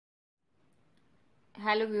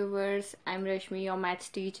Hello viewers, I'm Rashmi, your maths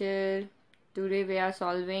teacher. Today we are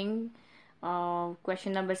solving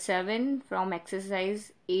question number 7 from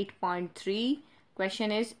exercise 8.3.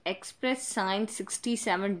 Question is express sine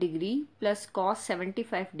 67 degree plus cos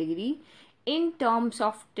 75 degree in terms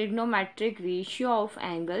of trigonometric ratio of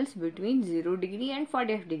angles between 0 degree and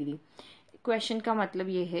 45 degree. Question का मतलब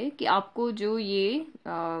ये है कि आपको जो ये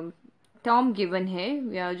term given है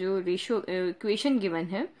या जो रेशियो इक्वेशन गिवन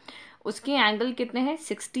है उसके एंगल कितने हैं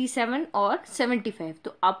 67 और 75।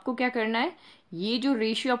 तो आपको क्या करना है, ये जो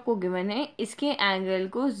रेशियो आपको गिवन है इसके एंगल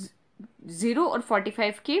को 0 और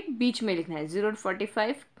 45 के बीच में लिखना है। 0 और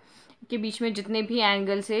 45 के बीच में जितने भी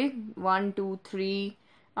एंगल्स है 1 2 3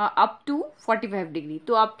 अप टू 45 डिग्री,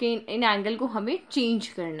 तो आपके इन एंगल को हमें चेंज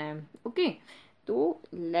करना है। ओके, तो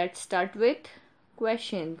let's start with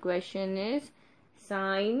question. Question is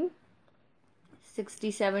sine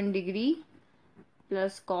 67 degree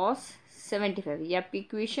plus cos 75, ये आपकी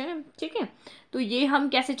इक्वेशन है। ठीक है, तो ये हम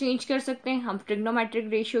कैसे चेंज कर सकते हैं, हम ट्रिग्नोमेट्रिक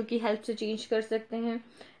रेशियो की हेल्प से चेंज कर सकते हैं।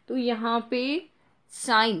 तो यहाँ पे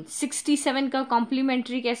साइन 67 का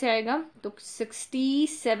कॉम्प्लीमेंट्री कैसे आएगा, तो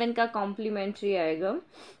 67 का कॉम्प्लीमेंट्री आएगा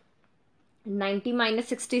 90 माइनस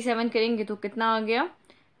 67 करेंगे तो कितना आ गया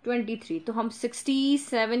 23। तो हम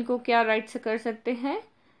 67 को क्या राइट से कर सकते हैं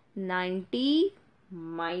 90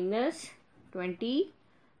 माइनस 23।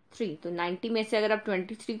 तो 90 में से अगर आप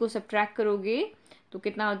 23 को सब्ट्रैक्ट करोगे तो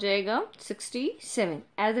कितना हो जाएगा 67।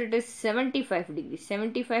 As it is 75 degree,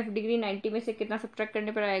 75 degree 90 में से कितना सब्ट्रैक्ट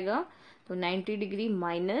करने पर आएगा, तो 90 डिग्री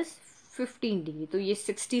माइनस 15 डिग्री। तो ये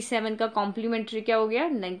 67 का कॉम्प्लीमेंट्री क्या हो गया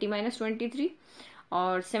 90 माइनस 23,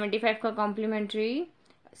 और 75 का कॉम्प्लीमेंट्री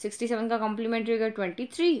 67 का कॉम्प्लीमेंट्री हो गया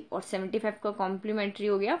 23 और 75 का कॉम्प्लीमेंट्री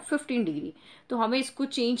हो गया 15 डिग्री। तो हमें इसको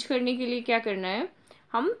चेंज करने के लिए क्या करना है,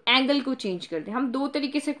 हम एंगल को चेंज कर दें। हम दो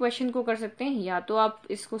तरीके से क्वेश्चन को कर सकते हैं, या तो आप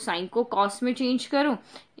इसको साइन को कॉस में चेंज करो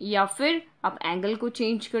या फिर आप एंगल को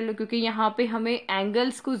चेंज कर लो, क्योंकि यहाँ पे हमें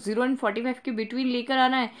एंगल्स को 0 एंड 45 के बिटवीन लेकर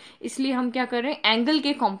आना है, इसलिए हम क्या कर रहे हैं एंगल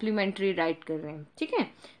के कॉम्प्लीमेंट्री राइट कर रहे हैं। ठीक है,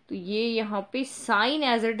 तो ये यहाँ पे साइन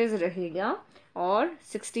एज इट इज रहेगा और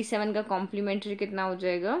 67 का कॉम्प्लीमेंट्री कितना हो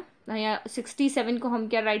जाएगा, यहाँ 67 को हम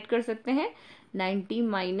क्या राइट कर सकते हैं 90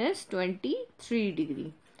 माइनस 23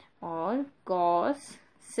 डिग्री, और कॉस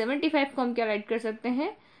 75 को हम क्या राइट कर सकते हैं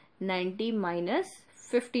 90 माइनस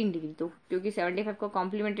 15 डिग्री। तो क्योंकि 75 का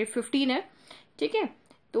कॉम्प्लीमेंट्री 15 है, ठीक है,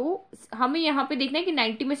 तो हमें यहाँ पे देखना है कि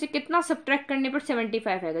 90 में से कितना सब्ट्रैक्ट करने पर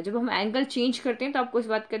 75 आएगा। जब हम एंगल चेंज करते हैं तो आपको इस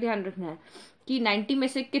बात का ध्यान रखना है कि 90 में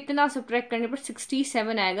से कितना सब्ट्रैक्ट करने पर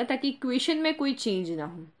 67 आएगा, ताकि इक्वेशन में कोई चेंज ना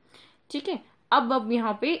हो। ठीक है, अब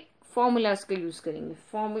यहाँ पे फॉर्मूलाज का यूज करेंगे।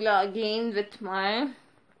 Formula again with my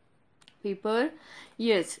paper.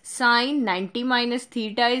 Yes, sign 90 minus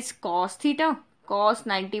theta is cos theta, cos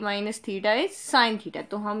 90 minus theta is sine theta.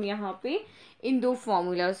 तो हम यहाँ पे इन दो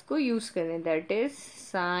फॉर्मूलाज को यूज करें, that is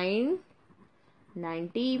sine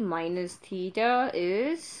 90 minus theta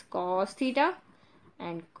is cos theta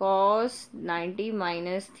and cos 90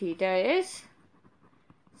 minus theta is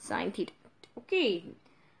sine theta. Okay,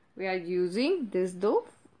 we are using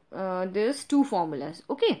this two formulas.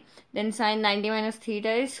 Okay, then sin 90 minus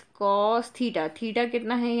theta is cos theta. Theta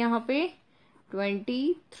कितना है यहाँ पे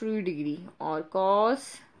 23 degree, और cos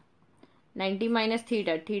 90 minus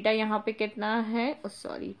theta, theta यहाँ पे कितना है,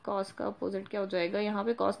 sorry cos का अपोजिट क्या हो जाएगा यहाँ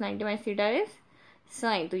पे, cos 90 minus theta is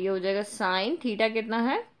sine, तो ये हो जाएगा साइन थीटा कितना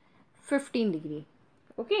है 15 डिग्री।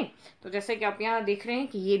 ओके, तो जैसे कि आप यहाँ देख रहे हैं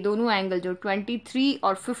कि ये दोनों एंगल जो 23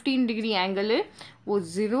 और 15 डिग्री एंगल है वो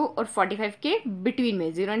 0 और 45 के बिटवीन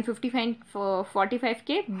में, 0 एंड 45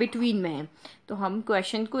 के बिटवीन में है। तो हम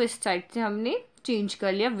क्वेश्चन को इस साइड से हमने चेंज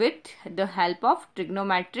कर लिया with the help of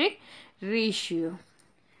trigonometric ratio.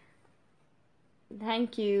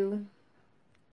 Thank you.